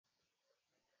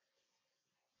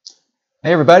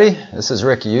Hey everybody, this is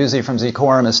Rick Uzzi from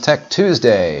Zcorum. It's Tech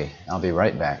Tuesday. I'll be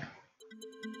right back.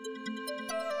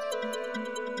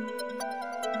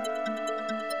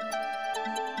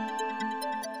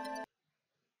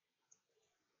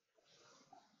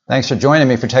 Thanks for joining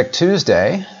me for Tech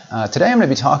Tuesday. Today I'm going to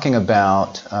be talking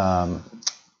about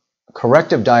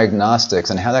corrective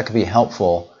diagnostics and how that could be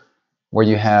helpful where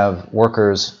you have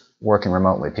workers working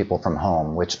remotely, people from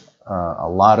home, which a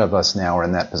lot of us now are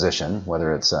in that position,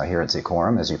 whether it's here at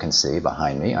Zcorum, as you can see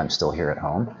behind me. I'm still here at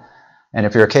home. And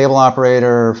if you're a cable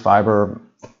operator, fiber,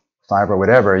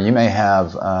 whatever, you may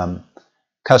have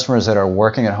customers that are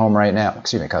working at home right now.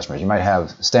 Excuse me, customers. You might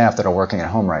have staff that are working at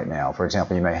home right now. For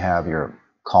example, you may have your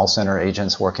call center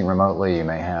agents working remotely. You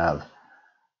may have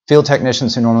field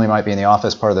technicians who normally might be in the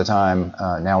office part of the time,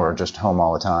 now are just home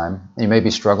all the time. You may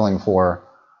be struggling for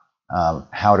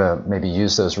how to maybe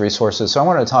use those resources. So I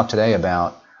wanted to talk today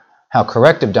about how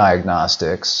corrective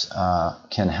diagnostics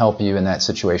can help you in that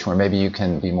situation where maybe you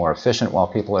can be more efficient while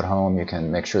people are at home. You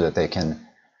can make sure that they can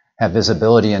have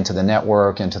visibility into the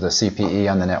network, into the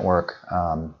CPE on the network.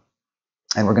 And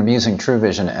we're going to be using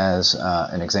TrueVision as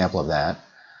an example of that.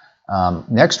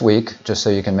 Next week, just so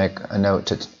you can make a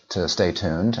note to stay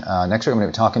tuned, next week I'm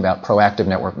going to be talking about proactive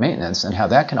network maintenance and how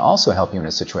that can also help you in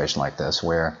a situation like this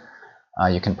where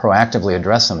you can proactively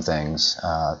address some things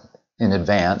in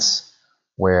advance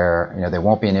where there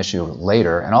won't be an issue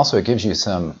later, and also it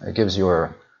gives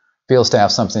your field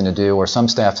staff something to do, or some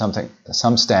staff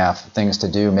things to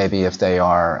do. Maybe if they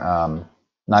are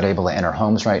not able to enter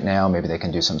homes right now, maybe they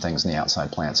can do some things in the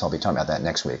outside plant. So I'll be talking about that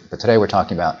next week. But today we're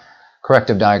talking about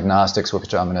corrective diagnostics,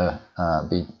 which I'm going to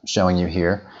be showing you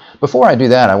here. Before I do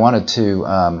that, I wanted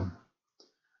to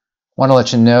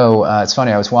let you know, it's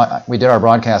funny, we did our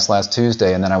broadcast last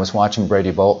Tuesday, and then I was watching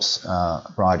Brady Bolt's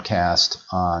broadcast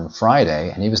on Friday,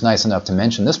 and he was nice enough to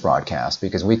mention this broadcast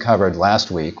because we covered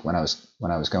last week when I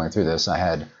was going through this. I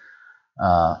had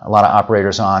a lot of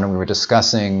operators on, and we were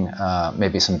discussing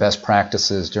maybe some best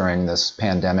practices during this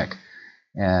pandemic,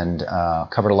 and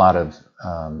covered a lot of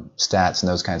stats and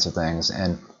those kinds of things.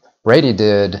 And Brady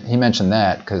he mentioned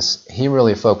that because he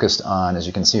really focused on, as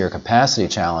you can see here, capacity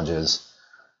challenges.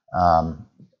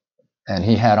 And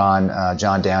he had on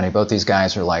John Downey. Both these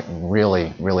guys are like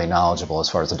really, really knowledgeable as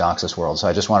far as the DOCSIS world. So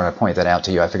I just wanted to point that out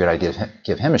to you. I figured I'd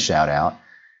give him a shout out.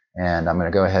 And I'm going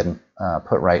to go ahead and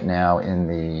put right now in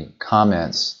the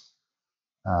comments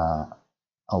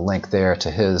a link there to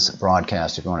his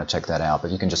broadcast if you want to check that out.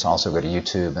 But you can just also go to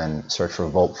YouTube and search for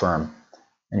Volt Firm,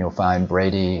 and you'll find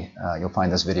Brady. You'll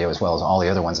find this video as well as all the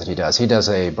other ones that he does. He does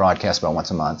a broadcast about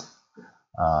once a month.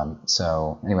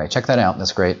 So anyway, check that out.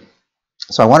 That's great.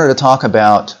 So I wanted to talk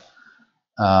about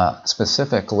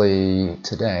specifically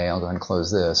today, I'll go ahead and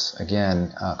close this,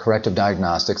 again, corrective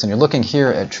diagnostics. And you're looking here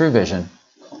at TrueVision.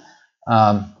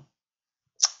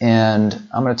 And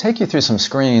I'm going to take you through some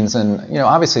screens. And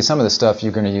obviously some of the stuff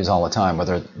you're going to use all the time,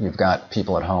 whether you've got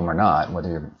people at home or not,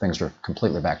 whether things are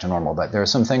completely back to normal. But there are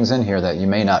some things in here that you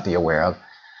may not be aware of.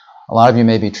 A lot of you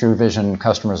may be TrueVision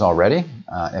customers already.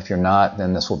 If you're not,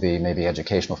 then this will be maybe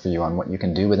educational for you on what you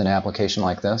can do with an application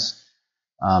like this.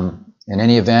 In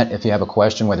any event, if you have a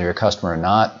question, whether you're a customer or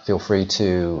not, feel free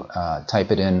to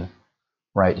type it in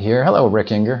right here. Hello,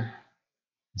 Rick Inger.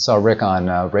 I saw Rick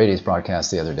on Brady's broadcast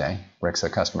the other day. Rick's a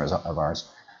customer of ours.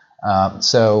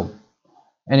 So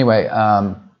anyway,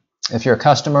 if you're a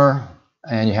customer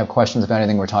and you have questions about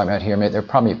anything we're talking about here, there are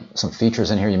probably some features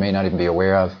in here you may not even be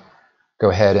aware of. Go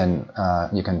ahead and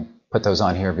you can put those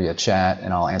on here via chat,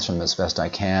 and I'll answer them as best I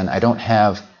can. I don't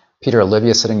have Peter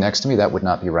Olivia sitting next to me. That would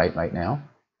not be right now.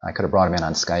 I could have brought him in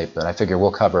on Skype, but I figure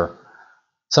we'll cover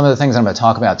some of the things I'm going to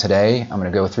talk about today. I'm going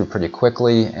to go through pretty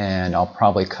quickly, and I'll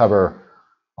probably cover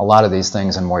a lot of these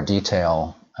things in more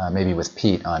detail, maybe with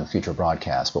Pete on future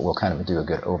broadcasts, but we'll kind of do a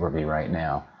good overview right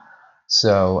now.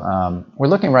 So we're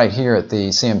looking right here at the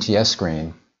CMTS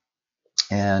screen,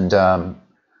 and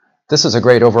this is a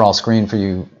great overall screen for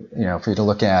you, for you to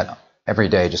look at every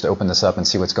day. Just open this up and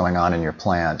see what's going on in your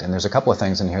plant. And there's a couple of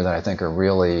things in here that I think are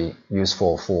really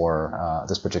useful for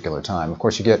this particular time. Of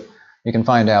course, you can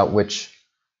find out which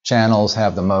channels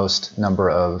have the most number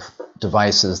of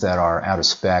devices that are out of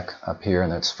spec up here, and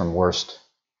that's from worst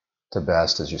to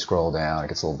best. As you scroll down, it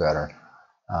gets a little better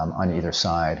on either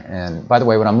side. And by the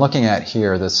way, what I'm looking at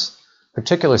here, this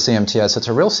particular CMTS, it's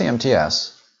a real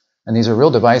CMTS. And these are real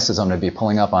devices I'm going to be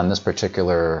pulling up on this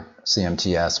particular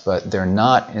CMTS, but they're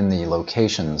not in the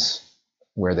locations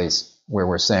where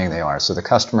we're saying they are. So the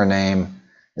customer name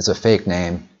is a fake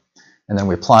name, and then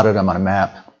we plotted them on a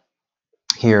map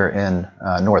here in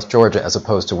North Georgia as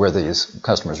opposed to where these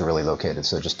customers are really located.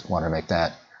 So just want to make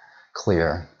that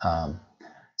clear.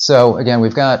 So again,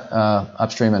 we've got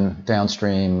upstream and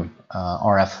downstream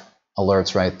RF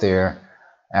alerts right there,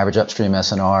 average upstream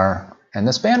SNR, and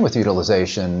this bandwidth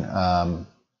utilization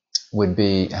would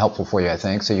be helpful for you, I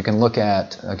think. So you can look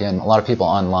at, again, a lot of people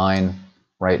online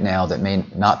right now that may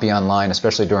not be online,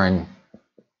 especially during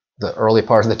the early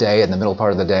part of the day and the middle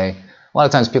part of the day. A lot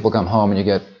of times people come home and you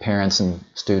get parents and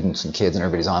students and kids and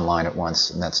everybody's online at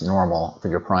once, and that's normal for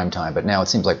your prime time. But now it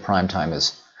seems like prime time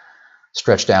is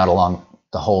stretched out along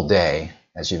the whole day,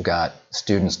 as you've got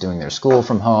students doing their school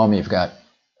from home, you've got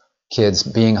kids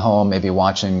being home, maybe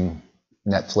watching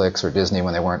Netflix or Disney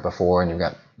when they weren't before, and you've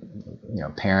got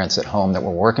parents at home that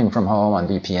were working from home on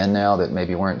VPN now that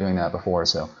maybe weren't doing that before.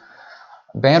 So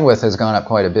bandwidth has gone up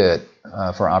quite a bit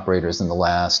for operators in the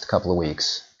last couple of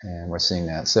weeks, and we're seeing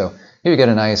that. So here you get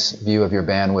a nice view of your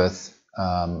bandwidth,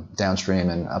 downstream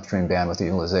and upstream bandwidth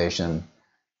utilization,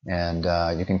 and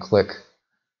you can click,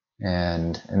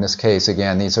 and in this case,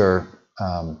 again, these are,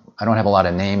 I don't have a lot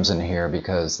of names in here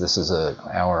because this is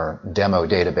our demo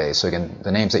database. So again,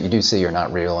 the names that you do see are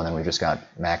not real, and then we've just got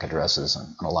MAC addresses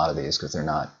on a lot of these because they're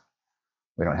not,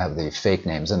 we don't have the fake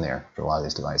names in there for a lot of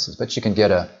these devices. But you can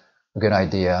get a good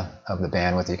idea of the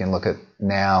bandwidth. You can look at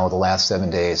now the last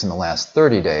 7 days and the last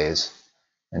 30 days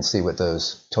and see what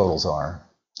those totals are.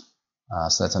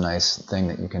 So that's a nice thing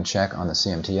that you can check on the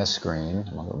CMTS screen.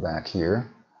 I'll go back here.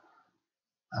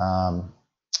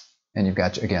 And you've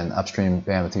got, again, upstream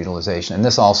bandwidth utilization. And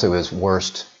this also is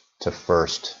worst to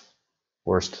first,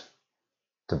 worst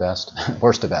to best,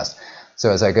 worst to best.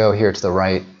 So as I go here to the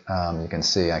right, you can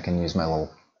see I can use my little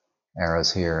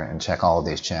arrows here and check all of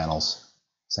these channels.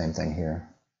 Same thing here.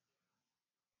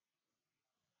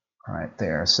 Right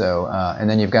there. So, and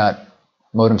then you've got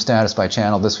modem status by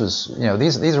channel. This was,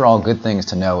 these are all good things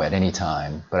to know at any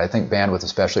time, but I think bandwidth,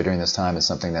 especially during this time, is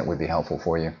something that would be helpful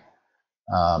for you.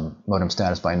 Modem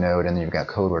status by node, and then you've got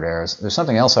code word errors. There's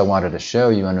something else I wanted to show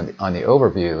you on the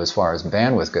overview as far as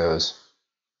bandwidth goes.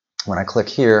 When I click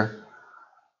here,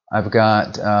 I've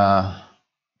got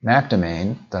MAC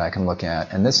domain that I can look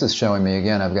at, and this is showing me,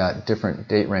 again, I've got different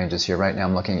date ranges here. Right now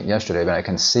I'm looking at yesterday, but I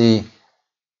can see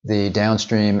the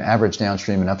downstream, average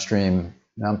downstream and upstream,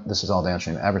 this is all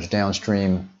downstream, average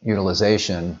downstream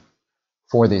utilization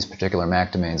for these particular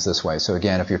MAC domains this way. So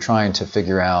again, if you're trying to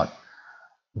figure out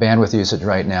bandwidth usage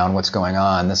right now and what's going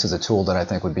on, this is a tool that I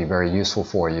think would be very useful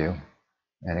for you.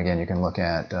 And again, you can look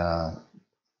at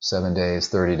 7 days,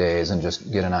 30 days, and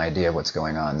just get an idea of what's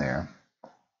going on there.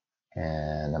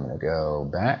 And I'm going to go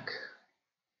back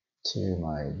to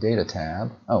my data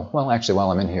tab. Oh, well, actually,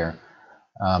 while I'm in here,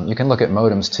 you can look at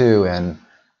modems too. And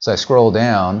as I scroll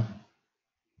down,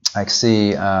 I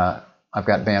see I've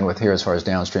got bandwidth here as far as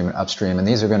downstream and upstream, and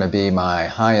these are going to be my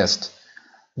highest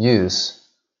use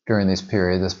during this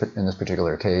period. In this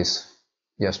particular case,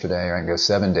 yesterday, or I can go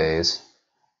 7 days,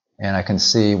 and I can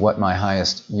see what my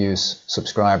highest use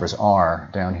subscribers are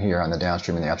down here on the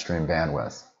downstream and the upstream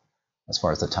bandwidth as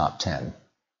far as the top 10. And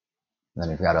then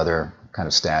you've got other kind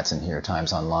of stats in here,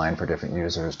 times online for different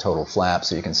users, total flap,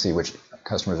 so you can see which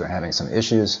customers are having some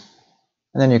issues.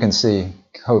 And then you can see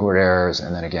code word errors,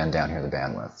 and then again down here the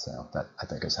bandwidth. So that I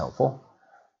think is helpful.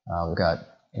 We've got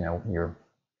your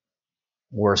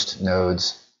worst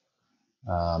nodes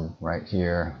right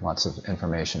here, lots of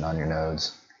information on your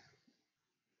nodes.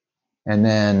 And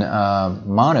then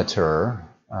monitor.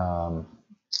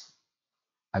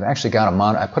 I've actually got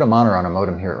I put a monitor on a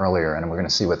modem here earlier, and we're going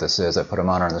to see what this is. I put a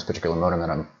monitor on this particular modem that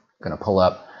I'm going to pull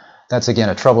up. That's, again,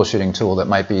 a troubleshooting tool that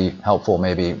might be helpful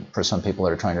maybe for some people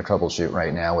that are trying to troubleshoot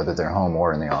right now, whether they're home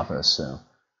or in the office. So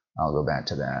I'll go back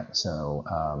to that. So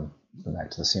go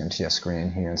back to the CMTS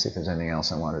screen here and see if there's anything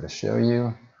else I wanted to show you.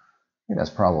 I think that's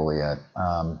probably it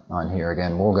on here.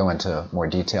 Again, we'll go into more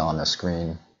detail on the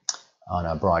screen on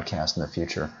a broadcast in the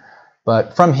future.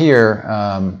 But from here,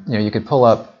 you could pull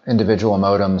up individual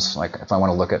modems. Like if I want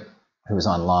to look at who's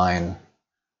online,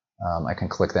 I can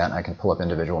click that and I can pull up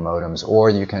individual modems. Or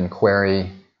you can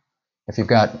query, if you've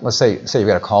got, let's say you've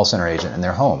got a call center agent and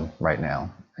they're home right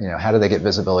now. How do they get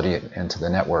visibility into the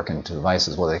network and to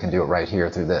devices? Well, they can do it right here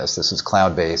through this. This is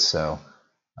cloud-based, so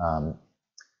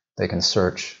they can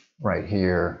search right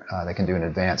here. They can do an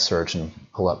advanced search and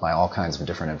pull up by all kinds of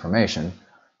different information.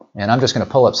 And I'm just going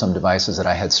to pull up some devices that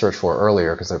I had searched for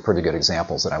earlier because they're pretty good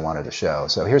examples that I wanted to show.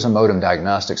 So here's a modem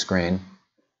diagnostic screen.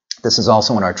 This is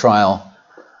also in our trial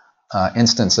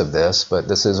instance of this, but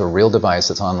this is a real device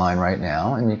that's online right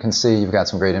now. And you can see you've got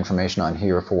some great information on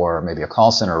here for maybe a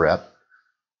call center rep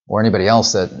or anybody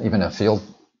else, that even a field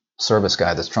service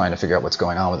guy that's trying to figure out what's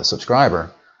going on with a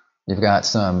subscriber. You've got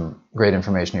some great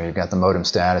information here. You've got the modem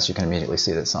status. You can immediately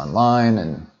see that it's online,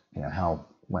 and how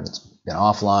when it's been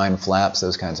offline, flaps,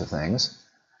 those kinds of things.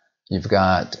 You've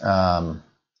got,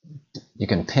 you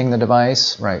can ping the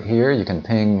device right here. You can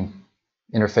ping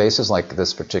interfaces, like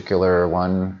this particular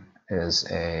one is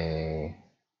a,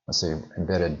 let's see,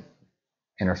 embedded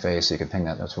interface, so you can ping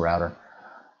that, that's router.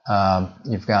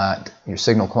 You've got your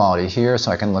signal quality here,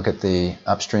 so I can look at the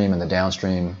upstream and the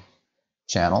downstream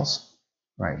channels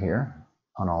right here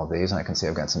on all of these, and I can see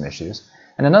I've got some issues.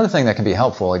 And another thing that can be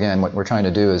helpful, again, what we're trying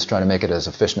to do is try to make it as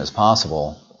efficient as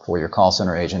possible for your call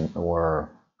center agent or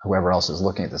whoever else is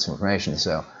looking at this information.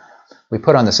 So we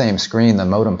put on the same screen the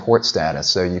modem port status,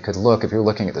 so you could look, if you're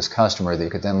looking at this customer, that you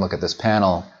could then look at this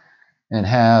panel and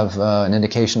have an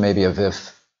indication maybe of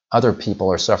if other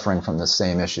people are suffering from the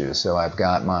same issue. So I've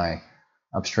got my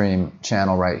upstream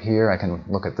channel right here. I can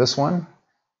look at this one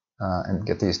and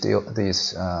get these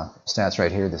stats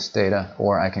right here, this data,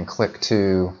 or I can click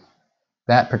to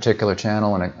that particular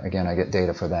channel, and again, I get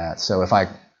data for that. So if I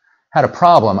had a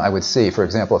problem, I would see, for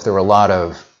example, if there were a lot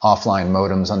of offline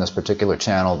modems on this particular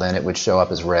channel, then it would show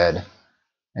up as red,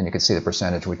 and you could see the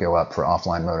percentage would go up for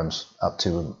offline modems up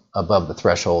to above the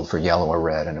threshold for yellow or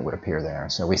red, and it would appear there.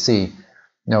 So we see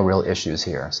no real issues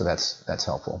here, so that's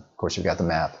helpful. Of course, you've got the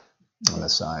map on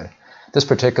this side. This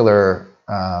particular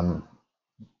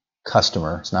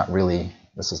customer, it's not really,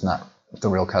 this is not the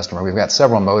real customer. We've got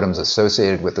several modems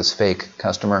associated with this fake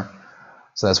customer,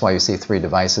 so that's why you see 3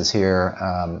 devices here.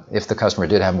 If the customer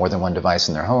did have more than one device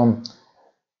in their home,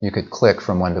 you could click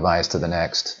from one device to the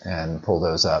next and pull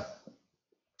those up.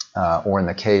 Or in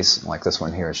the case, like this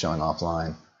one here is showing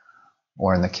offline,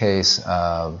 or in the case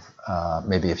of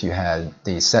maybe if you had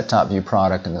the set-top view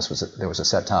product and there was a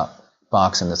set-top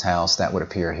box in this house, that would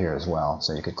appear here as well.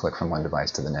 So you could click from one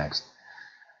device to the next.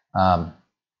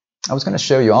 I was going to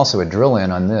show you also a drill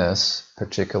in on this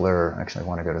particular, actually I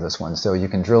want to go to this one. So you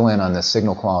can drill in on this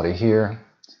signal quality here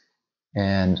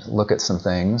and look at some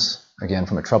things, again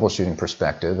from a troubleshooting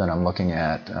perspective, and I'm looking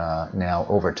at now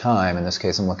over time. In this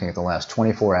case I'm looking at the last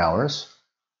 24 hours.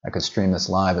 I could stream this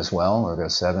live as well, or go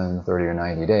 7, 30, or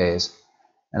 90 days.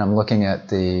 And I'm looking at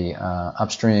the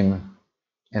upstream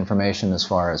information as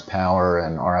far as power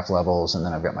and RF levels, and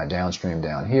then I've got my downstream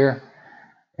down here.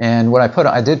 And what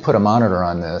I did put a monitor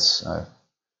on this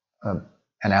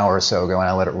an hour or so ago, and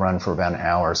I let it run for about an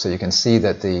hour, so you can see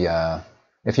that the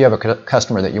if you have a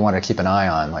customer that you want to keep an eye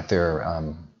on, like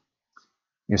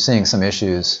you're seeing some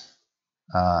issues,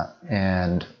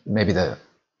 and maybe the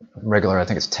regular, I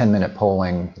think it's 10-minute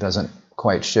polling, doesn't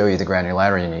quite show you the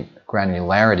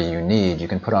granularity you need, you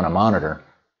can put on a monitor,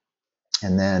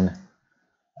 and then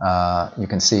you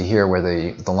can see here where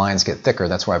the lines get thicker.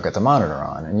 That's where I've got the monitor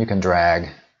on, and you can drag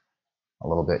a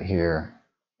little bit here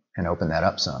and open that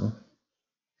up some,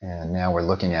 and now we're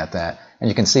looking at that, and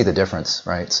you can see the difference,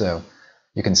 right? So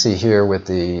you can see here with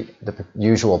the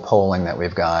usual polling that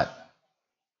we've got,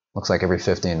 looks like every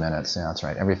 15 minutes. Yeah, that's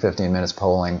right, every 15 minutes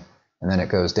polling, and then it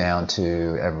goes down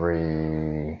to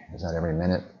every, is that every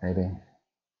minute maybe?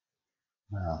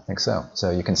 I think so.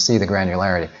 So you can see the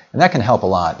granularity, and that can help a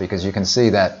lot because you can see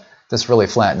that this really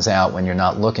flattens out when you're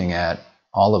not looking at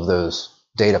all of those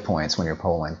data points when you're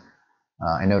polling.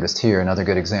 I noticed here another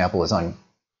good example is on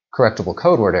correctable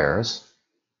code word errors.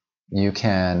 You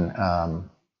can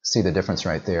see the difference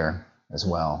right there as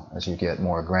well. As you get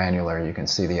more granular, you can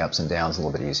see the ups and downs a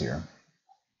little bit easier.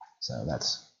 So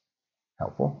that's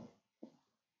helpful.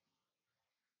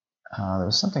 There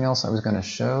was something else I was going to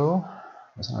show.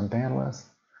 Was it on bandwidth?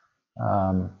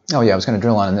 Oh yeah, I was going to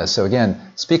drill on this. So again,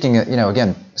 speaking of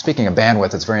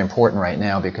bandwidth, it's very important right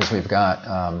now because we've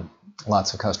got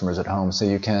lots of customers at home. So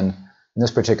you can, in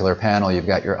this particular panel, you've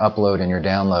got your upload and your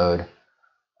download,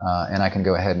 and I can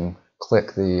go ahead and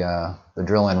click the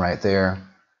drill in right there,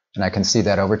 and I can see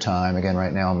that over time. Again,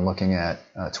 right now I'm looking at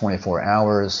 24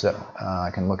 hours.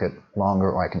 I can look at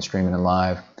longer, or I can stream it in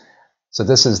live. So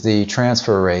this is the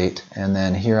transfer rate, and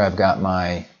then here I've got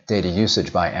my data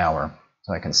usage by hour,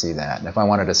 so I can see that. And if I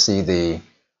wanted to see the,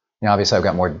 obviously I've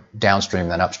got more downstream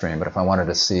than upstream, but if I wanted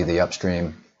to see the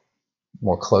upstream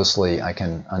more closely, I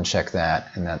can uncheck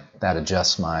that, and that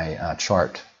adjusts my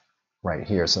chart right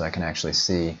here, so that I can actually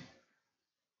see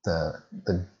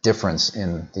the difference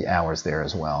in the hours there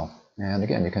as well. And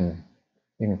again, you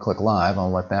can click live.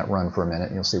 I'll let that run for a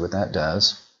minute. You'll see what that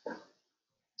does.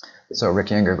 So Rick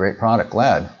Yenger, great product.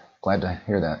 Glad to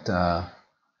hear that.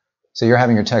 So you're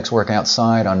having your techs work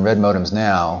outside on red modems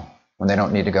now when they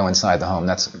don't need to go inside the home.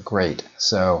 That's great.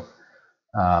 So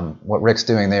what Rick's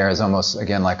doing there is almost like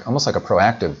a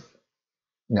proactive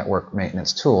network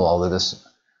maintenance tool, although this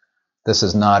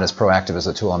is not as proactive as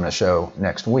the tool I'm going to show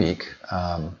next week.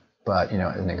 But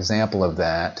an example of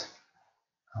that,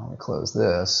 let me close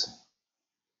this.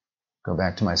 go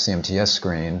back to my CMTS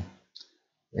screen,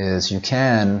 is you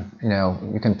can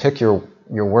pick your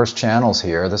worst channels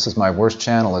here. This is my worst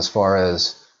channel as far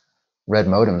as red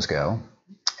modems go,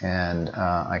 and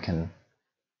I can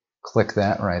click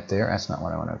that right there. That's not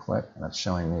what I want to click. That's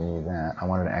showing me that I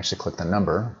wanted to actually click the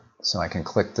number. So I can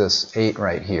click this 8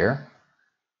 right here,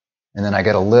 and then I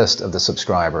get a list of the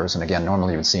subscribers. And again,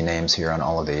 normally you would see names here on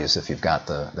all of these if you've got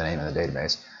the name of the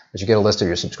database. But you get a list of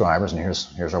your subscribers, and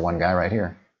here's our one guy right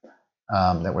here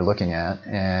that we're looking at.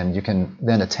 And you can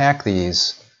then attack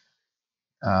these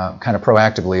kind of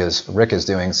proactively, as Rick is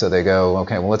doing. So they go,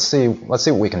 okay, well, let's see what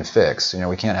we can fix.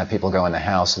 We can't have people go in the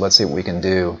house, so let's see what we can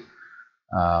do.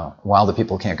 While the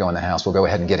people can't go in the house, we'll go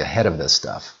ahead and get ahead of this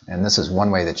stuff. And this is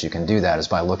one way that you can do that, is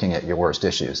by looking at your worst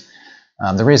issues.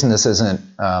 The reason this isn't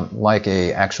like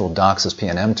a actual DOCSIS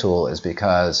PNM tool is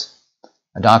because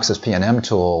a DOCSIS PNM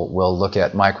tool will look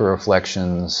at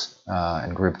microreflections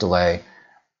and group delay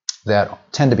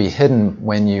that tend to be hidden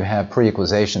when you have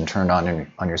pre-equalization turned on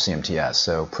your CMTS.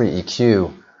 So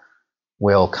pre-EQ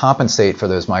will compensate for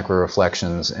those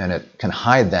microreflections, and it can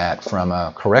hide that from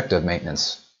a corrective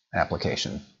maintenance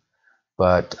application.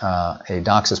 But a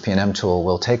DOCSIS PNM tool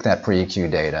will take that pre-EQ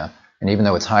data, and even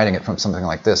though it's hiding it from something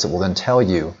like this, it will then tell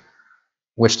you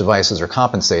which devices are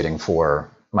compensating for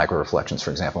microreflections,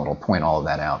 for example, and it'll point all of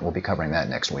that out. We'll be covering that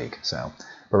next week. So,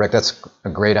 but Rick, that's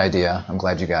a great idea. I'm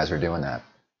glad you guys are doing that.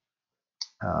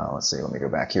 Let's see, let me go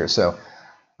back here. So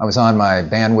I was on my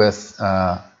bandwidth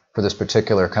for this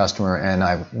particular customer, and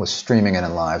I was streaming it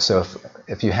in live. So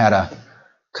if you had a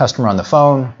customer on the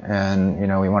phone and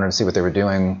we wanted to see what they were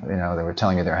doing, they were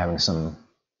telling you they're having some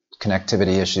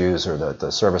connectivity issues, or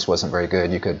the service wasn't very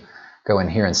good, you could go in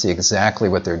here and see exactly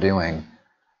what they're doing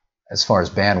as far as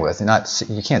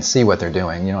bandwidth. You can't see what they're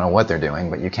doing, you don't know what they're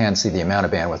doing, but you can see the amount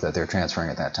of bandwidth that they're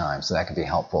transferring at that time. So that can be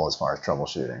helpful as far as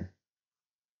troubleshooting.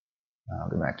 I'll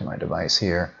go back to my device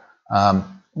here.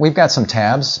 We've got some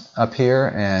tabs up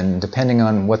here, and depending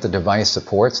on what the device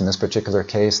supports, in this particular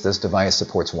case, this device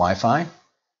supports Wi-Fi.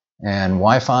 And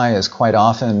Wi-Fi is quite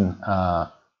often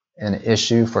an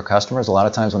issue for customers. A lot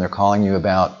of times when they're calling you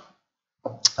about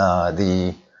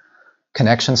the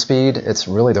connection speed, it's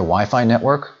really the Wi-Fi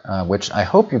network, which I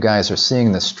hope you guys are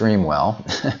seeing the stream well,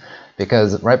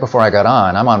 because right before I got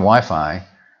on, I'm on Wi-Fi,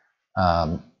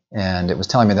 and it was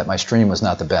telling me that my stream was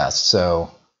not the best. So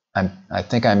I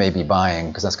think I may be buying,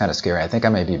 because that's kind of scary, I think I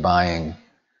may be buying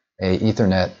a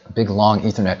big long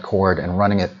Ethernet cord and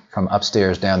running it from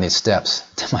upstairs down these steps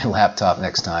to my laptop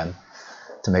next time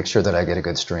to make sure that I get a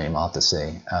good stream. I'll have to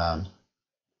see.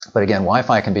 But again,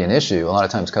 Wi-Fi can be an issue. A lot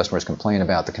of times customers complain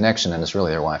about the connection, and it's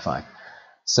really their Wi-Fi.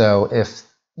 So if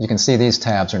you can see, these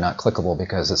tabs are not clickable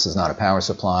because this is not a power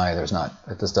supply.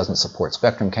 This doesn't support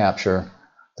spectrum capture.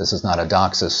 This is not a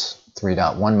DOCSIS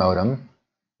 3.1 modem.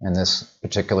 And this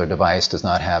particular device does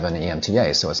not have an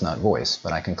EMTA, so it's not voice.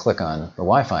 But I can click on the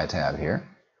Wi-Fi tab here,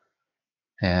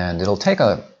 and it'll take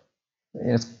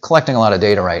it's collecting a lot of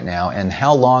data right now, and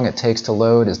how long it takes to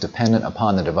load is dependent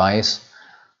upon the device.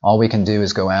 All we can do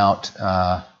is go out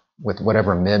with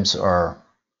whatever MIBs are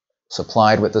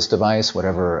supplied with this device,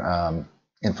 whatever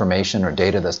information or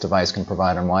data this device can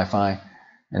provide on Wi-Fi,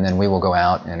 and then we will go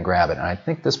out and grab it. And I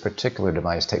think this particular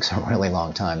device takes a really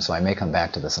long time, so I may come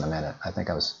back to this in a minute. I think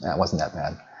that wasn't that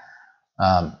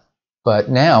bad. But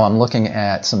now I'm looking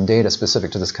at some data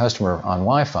specific to this customer on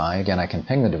Wi-Fi. Again, I can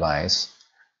ping the device.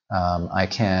 I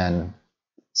can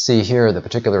see here the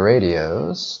particular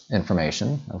radio's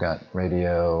information. I've got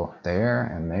radio there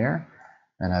and there,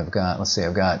 and I've got, let's see,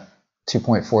 I've got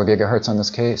 2.4 gigahertz on this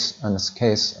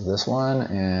case of this one,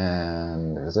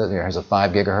 and here's a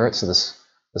 5 gigahertz. So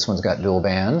this one's got dual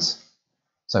bands.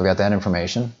 So I've got that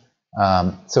information.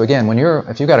 So again,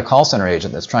 if you've got a call center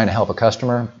agent that's trying to help a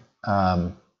customer,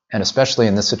 and especially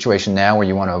in this situation now where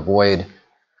you want to avoid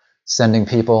sending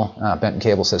people, Benton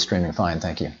Cable says streaming fine,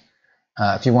 thank you.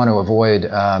 If you want to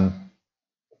avoid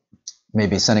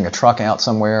maybe sending a truck out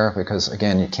somewhere because,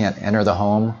 again, you can't enter the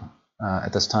home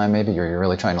at this time, maybe you're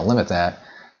really trying to limit that,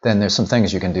 then there's some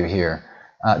things you can do here.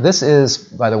 This is,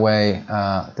 by the way,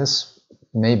 this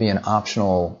may be an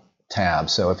optional tab.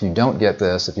 So if you don't get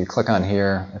this, if you click on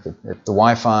here, if the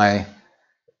Wi-Fi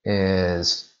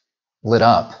is lit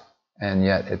up and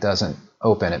yet it doesn't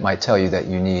open, it might tell you that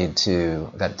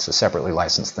that's a separately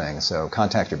licensed thing. So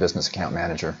contact your business account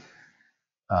manager,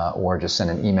 or just send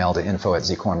an email to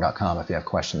info@zcorm.com if you have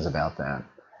questions about that.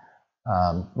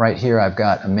 Right here I've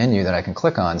got a menu that I can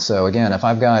click on. So again, if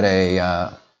I've got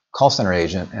a call center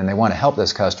agent and they want to help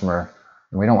this customer,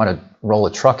 and we don't want to roll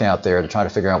a truck out there to try to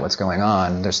figure out what's going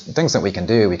on, there's things that we can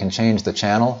do. We can change the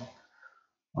channel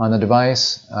on the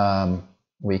device.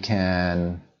 We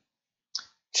can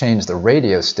change the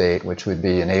radio state, which would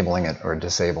be enabling it or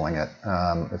disabling it.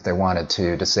 If they wanted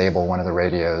to disable one of the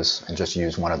radios and just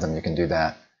use one of them, you can do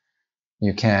that.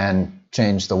 You can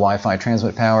change the Wi-Fi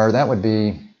transmit power. That might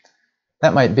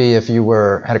be if you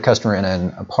had a customer in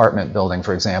an apartment building,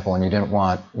 for example, and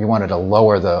you wanted to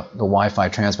lower the Wi-Fi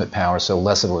transmit power so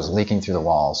less of it was leaking through the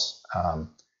walls.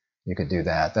 You could do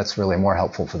that. That's really more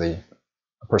helpful for the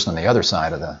person on the other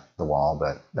side of the wall,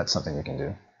 but that's something you can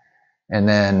do. And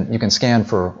then you can scan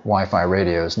for Wi-Fi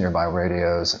radios, nearby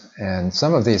radios, and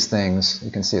some of these things,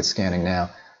 you can see it's scanning now.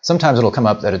 Sometimes it'll come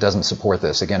up that it doesn't support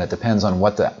this. Again, it depends on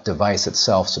what the device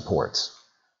itself supports.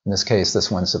 In this case, this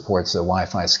one supports a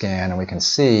Wi-Fi scan, and we can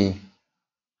see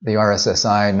the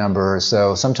RSSI numbers.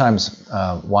 So sometimes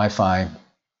poor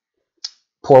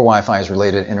Wi-Fi is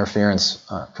related to interference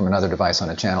from another device on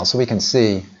a channel. So we can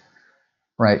see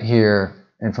right here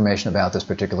information about this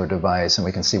particular device, and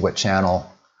we can see what channel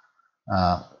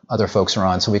other folks are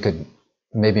on, so we could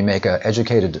maybe make an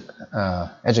educated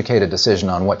decision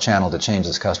on what channel to change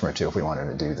this customer to if we wanted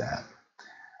to do that.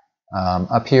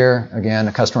 Up here, again,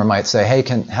 a customer might say, hey,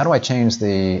 how do I change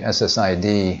the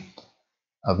SSID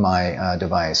of my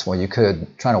device? Well, you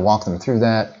could try to walk them through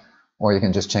that, or you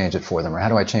can just change it for them. Or how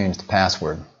do I change the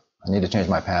password? I need to change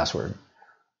my password.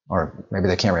 Or maybe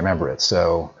they can't remember it.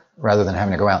 So rather than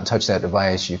having to go out and touch that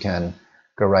device, you can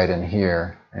go right in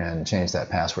here and change that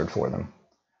password for them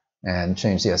and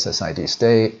change the SSID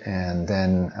state. And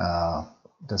then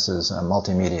this is a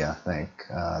multimedia thing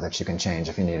that you can change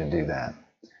if you need to do that.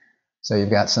 So you've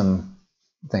got some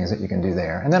things that you can do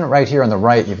there. And then right here on the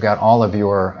right, you've got all of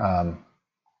your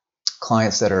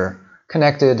clients that are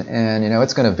connected, and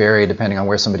it's going to vary depending on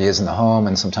where somebody is in the home,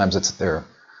 and sometimes it's their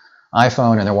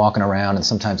iPhone and they're walking around, and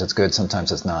sometimes it's good,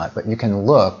 sometimes it's not. But you can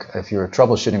look, if you're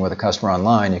troubleshooting with a customer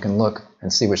online, you can look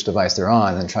and see which device they're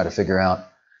on and then try to figure out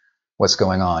what's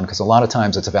going on, because a lot of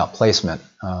times it's about placement.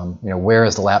 Where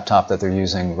is the laptop that they're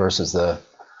using versus the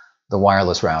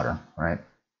wireless router, right?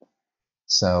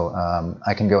 So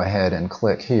I can go ahead and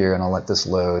click here, and I'll let this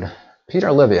load. Pete or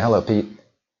Olivia? Hello, Pete.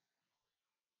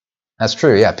 That's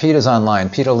true. Yeah, Pete is online.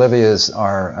 Pete Olivia is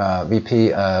our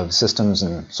VP of Systems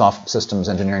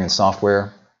Engineering and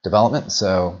Software Development.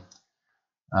 So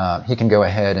he can go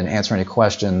ahead and answer any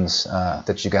questions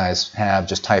that you guys have.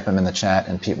 Just type them in the chat,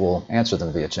 and Pete will answer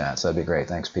them via chat. So that'd be great.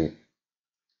 Thanks, Pete.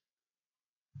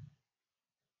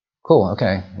 Cool.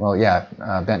 Okay. Well, yeah,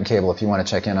 Benton Cable, if you want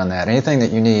to check in on that. Anything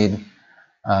that you need,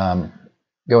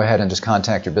 go ahead and just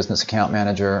contact your business account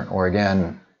manager, or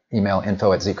again, email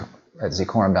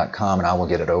info@zcorum.com, and I will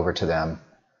get it over to them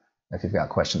if you've got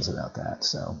questions about that.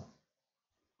 So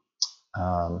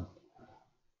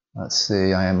let's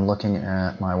see, I am looking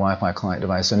at my Wi-Fi client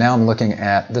device. So now I'm looking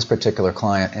at this particular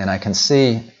client, and I can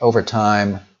see over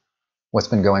time what's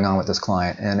been going on with this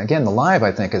client. And again, the live,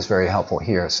 I think, is very helpful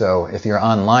here. So if you're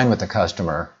online with the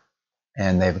customer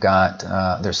and they've got,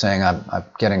 they're saying, I'm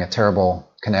getting a terrible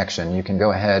connection, you can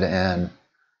go ahead and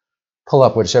pull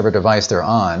up whichever device they're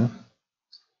on.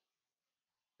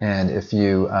 And if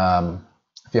you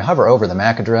hover over the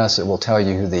MAC address, it will tell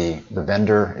you who the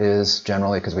vendor is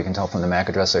generally, because we can tell from the MAC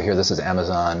address. So here, this is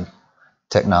Amazon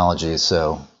Technologies,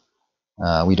 so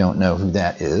we don't know who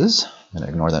that is. I'm going to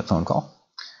ignore that phone call.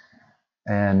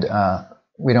 And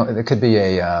we don't. It could be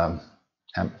a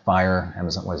Fire,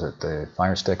 Amazon, what is it, the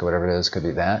Fire Stick or whatever it is. Could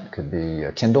be that. Could be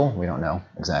a Kindle. We don't know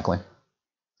exactly,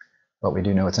 but we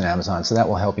do know it's an Amazon. So that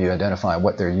will help you identify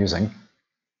what they're using.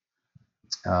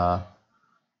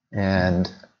 And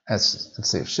let's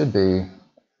see, it should be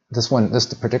this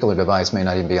particular device may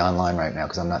not even be online right now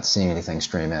because I'm not seeing anything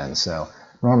stream in. So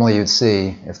normally you'd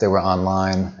see, if they were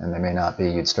online, and they may not be,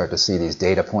 you'd start to see these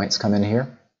data points come in here.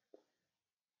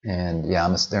 And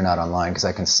yeah, they're not online because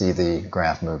I can see the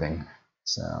graph moving.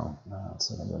 So let's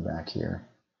go back here.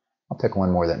 I'll pick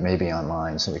one more that may be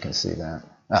online so we can see that.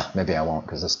 Maybe I won't,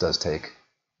 because this does take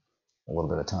a little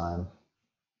bit of time.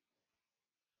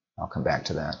 I'll come back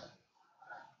to that.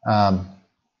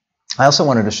 I also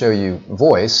wanted to show you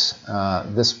voice.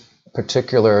 This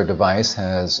particular device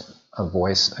has a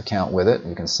voice account with it.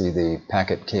 You can see the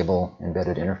packet cable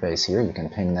embedded interface here. You can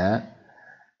ping that.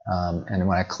 And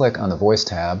when I click on the voice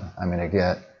tab, I'm going to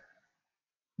get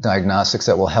diagnostics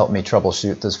that will help me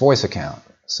troubleshoot this voice account.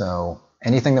 So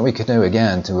anything that we can do,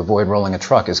 again, to avoid rolling a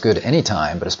truck is good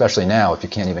anytime, but especially now if you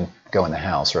can't even go in the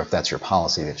house, or if that's your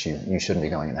policy that you shouldn't be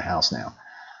going in the house now.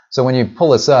 So when you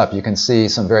pull this up, you can see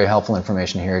some very helpful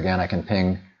information here. Again, I can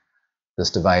ping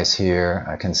this device here.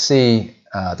 I can see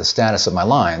the status of my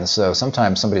lines. So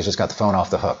sometimes somebody's just got the phone off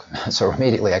the hook. So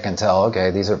immediately I can tell,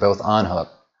 okay, these are both on hook.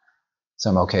 So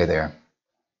I'm okay there.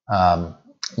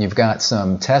 You've got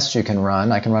some tests you can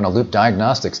run. I can run a loop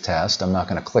diagnostics test. I'm not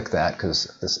going to click that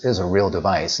because this is a real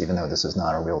device, even though this is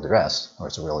not a real address, or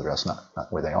it's a real address, not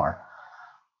where they are.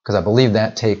 Because I believe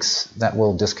that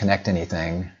will disconnect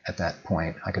anything at that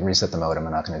point. I can reset the modem.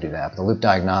 I'm not going to do that. But the loop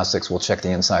diagnostics will check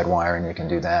the inside wiring. You can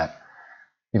do that.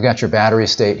 You've got your battery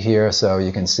state here, so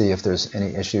you can see if there's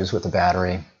any issues with the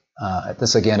battery.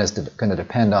 This again is going to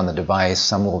depend on the device.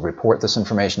 Some will report this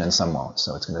information and some won't.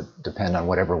 So it's going to depend on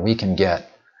whatever we can get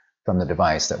from the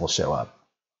device that will show up.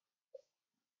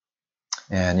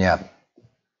 And yeah,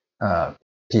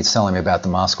 Pete's telling me about the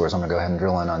MOS scores. I'm going to go ahead and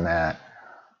drill in on that.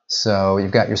 So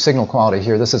you've got your signal quality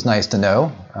here. This is nice to know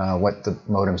what the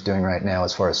modem's doing right now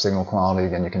as far as signal quality.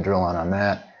 Again, you can drill in on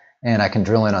that. And I can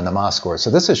drill in on the MOS scores.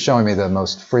 So this is showing me the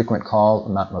most frequent call,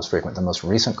 not most frequent, the most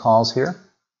recent calls here.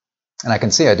 And I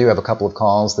can see I do have a couple of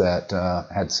calls that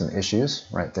had some issues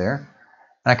right there.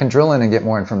 And I can drill in and get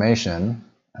more information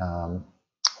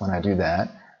when I do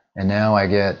that. And now I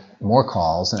get more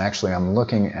calls. And actually I'm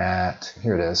looking at,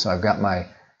 here it is. So I've got my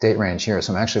date range here.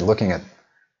 So I'm actually looking at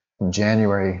from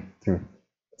January through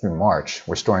March.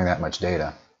 We're storing that much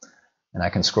data. And I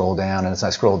can scroll down. And as I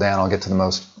scroll down, I'll get to the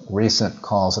most recent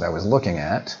calls that I was looking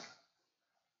at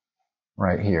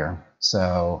right here.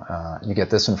 So you get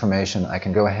this information. I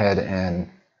can go ahead and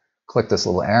click this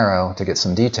little arrow to get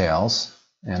some details,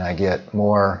 and I get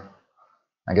more.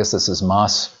 I guess this is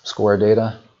MOS score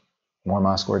data, more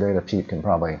MOS score data. Pete can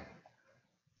probably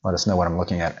let us know what I'm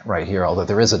looking at right here, although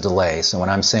there is a delay. So when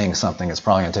I'm saying something, it's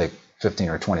probably going to take 15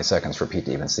 or 20 seconds for Pete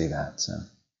to even see that.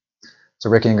 So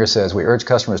Rick Inger says, we urge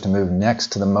customers to move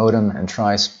next to the modem and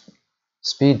try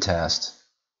speed test,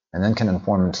 and then can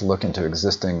inform them to look into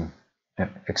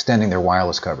extending their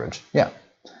wireless coverage. Yeah,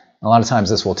 a lot of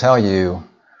times this will tell you,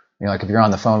 like if you're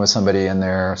on the phone with somebody and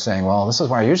they're saying, well, this is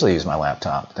where I usually use my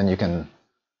laptop, then you can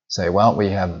say, well, we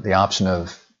have the option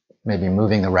of maybe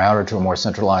moving the router to a more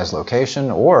centralized location,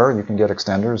 or you can get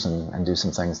extenders and do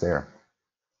some things there.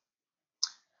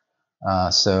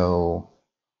 So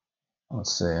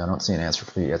let's see, I don't see an answer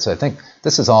for you yet. So I think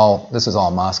this is all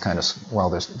MOS kind of, well,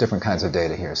 there's different kinds of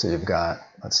data here. So you've got,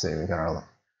 let's see, we've got our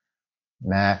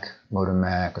MAC, modem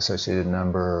MAC, associated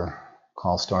number,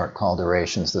 call start, call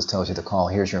durations. This tells you the call.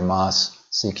 Here's your MOS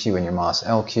CQ and your MOS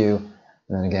LQ. And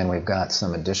then again, we've got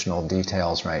some additional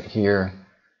details right here.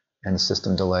 And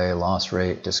system delay, loss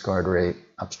rate, discard rate,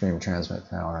 upstream transmit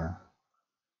power.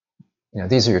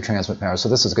 These are your transmit powers. So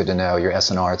this is good to know, your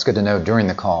SNR. It's good to know during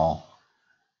the call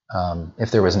if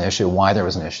there was an issue, why there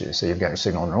was an issue. So you've got your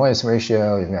signal to noise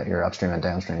ratio, you've got your upstream and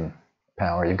downstream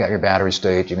power, you've got your battery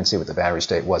state. You can see what the battery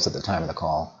state was at the time of the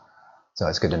call. So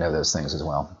it's good to know those things as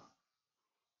well.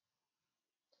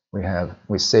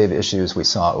 We save issues we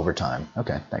saw over time.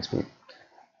 Okay, thanks, Pete.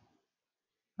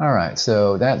 All right,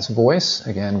 so that's voice.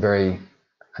 Again,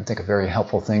 I think a very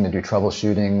helpful thing to do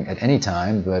troubleshooting at any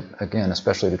time, but again,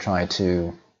 especially to try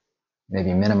to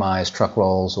maybe minimize truck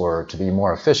rolls or to be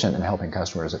more efficient in helping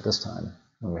customers at this time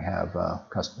when we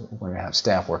have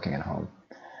staff working at home.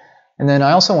 And then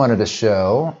I also wanted to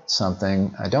show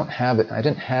something. I didn't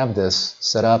have this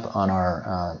set up on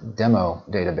our demo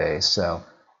database, so I'm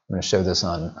going to show this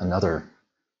on another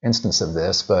instance of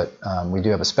this, but we do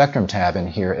have a Spectrum tab in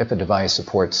here. If a device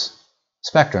supports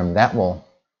Spectrum, that will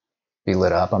be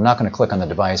lit up. I'm not going to click on the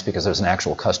device because there's an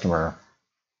actual customer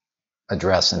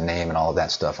address and name and all of that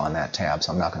stuff on that tab,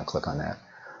 so I'm not going to click on that.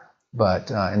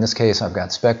 But in this case, I've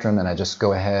got Spectrum, and I just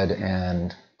go ahead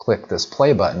and click this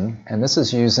play button, and this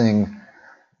is using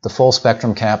the full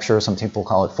spectrum capture. Some people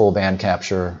call it full band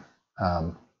capture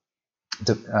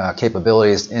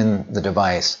capabilities in the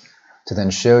device to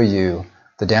then show you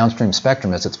the downstream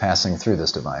spectrum as it's passing through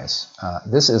this device.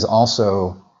 This is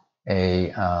also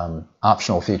a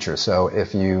optional feature. So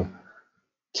if you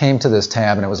came to this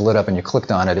tab and it was lit up and you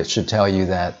clicked on it, it should tell you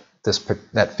that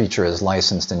that feature is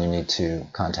licensed and you need to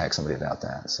contact somebody about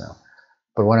that.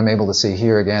 But what I'm able to see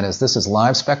here again is this is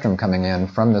live spectrum coming in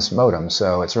from this modem,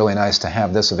 so it's really nice to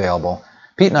have this available.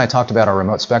 Pete and I talked about our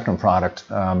remote spectrum product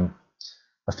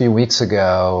a few weeks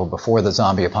ago before the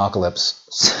zombie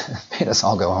apocalypse made us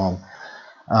all go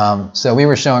home. So we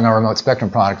were showing our remote spectrum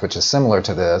product, which is similar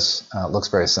to this, looks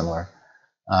very similar,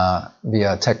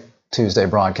 via Tech Tuesday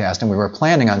broadcast, and we were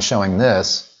planning on showing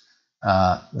this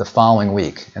the following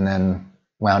week, and then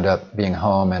wound up being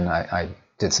home, and I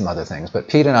did some other things. But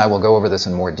Pete and I will go over this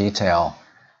in more detail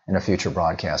in a future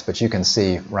broadcast. But you can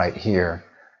see right here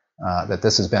that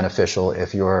this is beneficial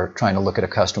if you're trying to look at a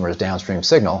customer's downstream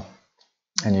signal,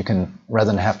 and you can, rather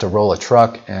than have to roll a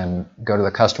truck and go to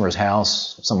the customer's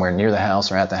house, somewhere near the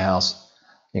house or at the house,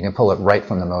 you can pull it right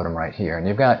from the modem right here. And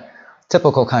you've got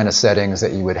typical kind of settings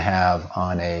that you would have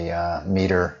on a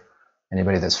meter.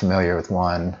 Anybody that's familiar with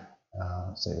one,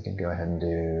 so you can go ahead and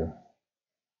do,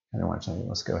 I don't want to change it.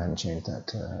 Let's go ahead and change that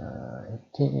to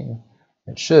 18.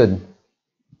 It should,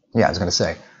 yeah, I was going to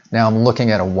say, now I'm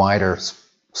looking at a wider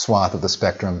swath of the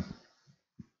spectrum,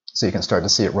 so you can start to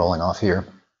see it rolling off here.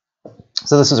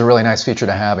 So this is a really nice feature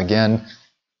to have. Again,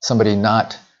 somebody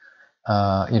not,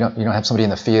 you don't have somebody in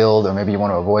the field, or maybe you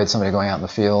want to avoid somebody going out in the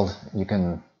field. You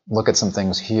can look at some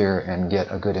things here and get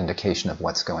a good indication of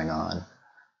what's going on.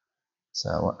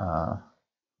 So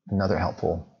another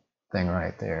helpful thing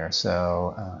right there.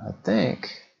 So I think,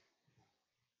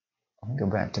 I'll go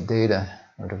back to data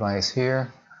or device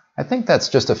here. I think that's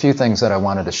just a few things that I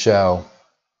wanted to show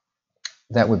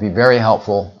that would be very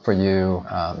helpful for you.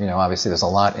 You know, obviously there's a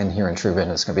lot in here in TrueVision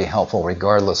that's going to be helpful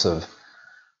regardless of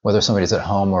whether somebody's at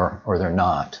home or they're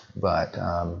not. But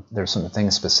there's some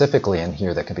things specifically in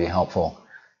here that could be helpful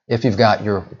if you've got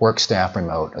your work staff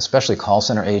remote, especially call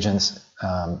center agents,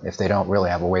 if they don't really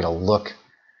have a way to look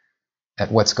at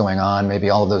what's going on. Maybe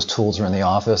all of those tools are in the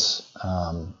office,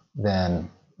 then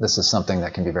this is something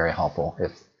that can be very helpful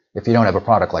if you don't have a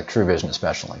product like TrueVision,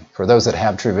 especially. For those that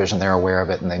have TrueVision, they're aware of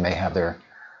it, and they may have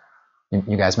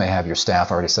you guys may have your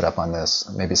staff already set up on this.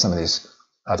 Maybe some of these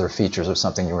other features are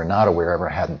something you were not aware of or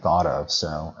hadn't thought of.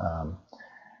 So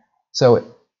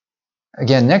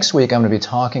again, next week I'm going to be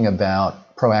talking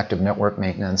about proactive network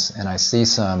maintenance, and I see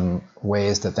some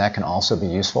ways that that can also be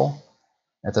useful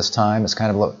at this time. It's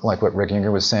kind of like what Rick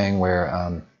Yinger was saying,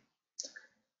 where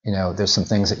you know, there's some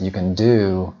things that you can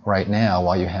do right now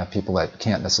while you have people that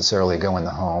can't necessarily go in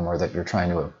the home, or that you're trying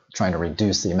to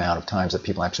reduce the amount of times that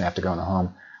people actually have to go in the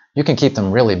home. You can keep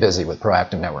them really busy with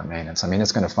proactive network maintenance. I mean,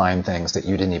 it's going to find things that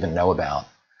you didn't even know about,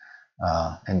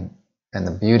 and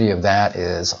the beauty of that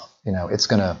is, you know, it's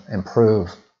going to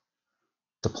improve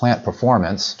the plant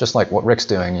performance, just like what Rick's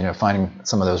doing. You know, finding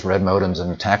some of those red modems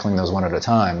and tackling those one at a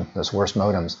time, those worst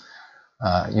modems.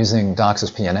 Using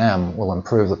DOCSIS PNM will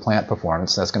improve the plant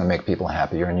performance. That's going to make people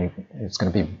happier, and it's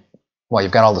going to be, while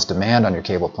you've got all this demand on your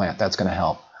cable plant, that's going to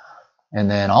help.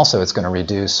 And then also it's going to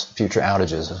reduce future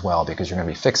outages as well, because you're going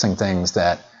to be fixing things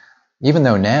that, even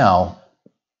though now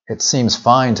it seems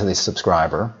fine to the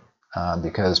subscriber,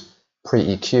 because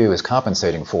pre-EQ is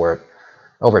compensating for it,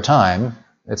 over time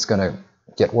it's going to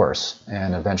get worse,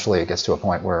 and eventually it gets to a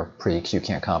point where pre-EQ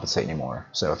can't compensate anymore.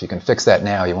 So if you can fix that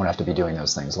now, you won't have to be doing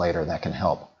those things later. That can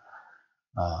help,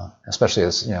 especially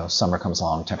as, you know, summer comes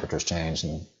along, temperatures change,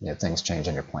 and, you know, things change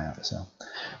in your plant. So,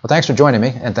 well, thanks for joining me,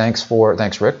 and thanks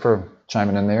Rick for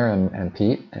chiming in there, and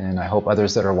Pete, and I hope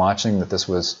others that are watching that this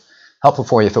was helpful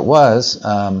for you. If it was,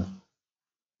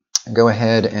 go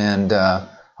ahead and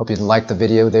hope you liked the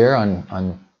video there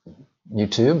on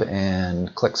YouTube,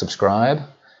 and click subscribe.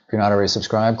 If you're not already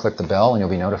subscribed, click the bell and you'll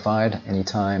be notified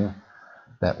anytime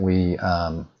that we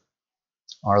are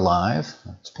live.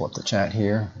 Let's pull up the chat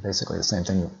here. Basically the same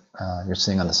thing you're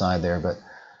seeing on the side there. But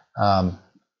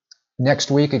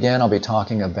next week, again, I'll be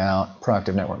talking about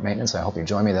proactive network maintenance. I hope you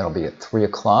join me. That'll be at 3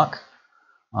 o'clock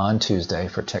on Tuesday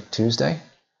for Tech Tuesday,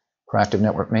 proactive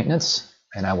network maintenance.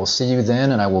 And I will see you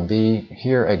then, and I will be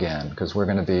here again, because we're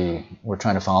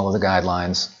trying to follow the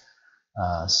guidelines.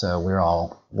 So we're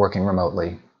all working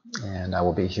remotely. And I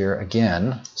will be here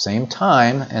again, same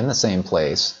time and the same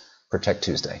place for Tech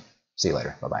Tuesday. See you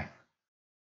later. Bye-bye.